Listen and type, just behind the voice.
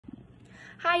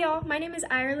Hi y'all, my name is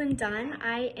Ireland Dunn.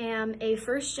 I am a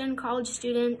first-gen college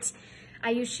student. I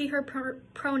use she, her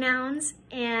pronouns,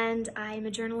 and I'm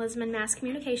a journalism and mass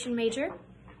communication major.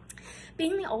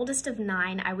 Being the oldest of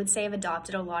 9, I would say I've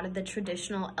adopted a lot of the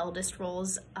traditional eldest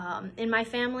roles in my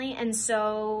family, and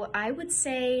so I would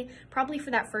say probably for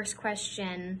that first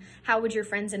question, how would your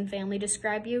friends and family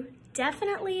describe you?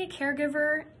 Definitely a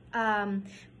caregiver.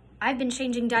 I've been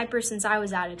changing diapers since I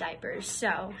was out of diapers,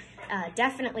 so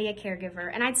definitely a caregiver.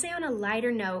 And I'd say on a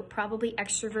lighter note, probably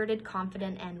extroverted,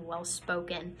 confident, and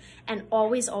well-spoken, and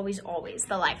always, always, always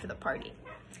the life of the party.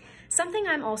 Something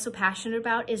I'm also passionate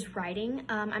about is writing.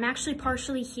 I'm actually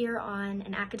partially here on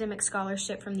an academic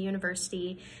scholarship from the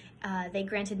university. They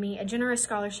granted me a generous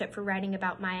scholarship for writing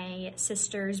about my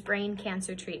sister's brain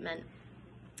cancer treatment.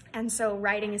 And so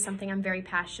writing is something I'm very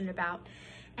passionate about.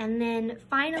 And then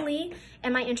finally,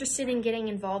 am I interested in getting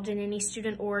involved in any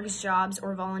student orgs, jobs,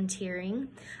 or volunteering?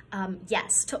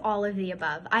 Yes, to all of the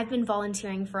above. I've been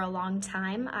volunteering for a long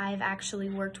time. I've actually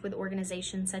worked with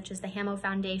organizations such as the Hamo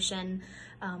Foundation,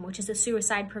 which is a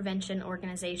suicide prevention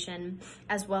organization,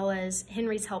 as well as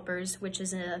Henry's Helpers, which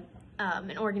is an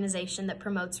organization that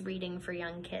promotes reading for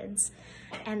young kids.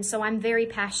 And so I'm very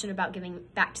passionate about giving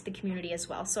back to the community as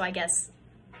well. So I guess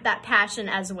that passion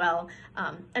as well,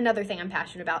 another thing I'm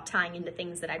passionate about, tying into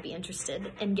things that I'd be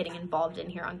interested in getting involved in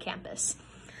here on campus.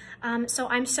 So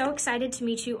I'm so excited to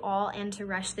meet you all and to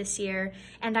Rush this year,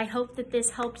 and I hope that this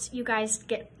helped you guys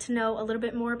get to know a little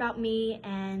bit more about me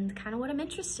and kind of what I'm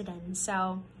interested in.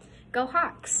 So go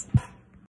Hawks!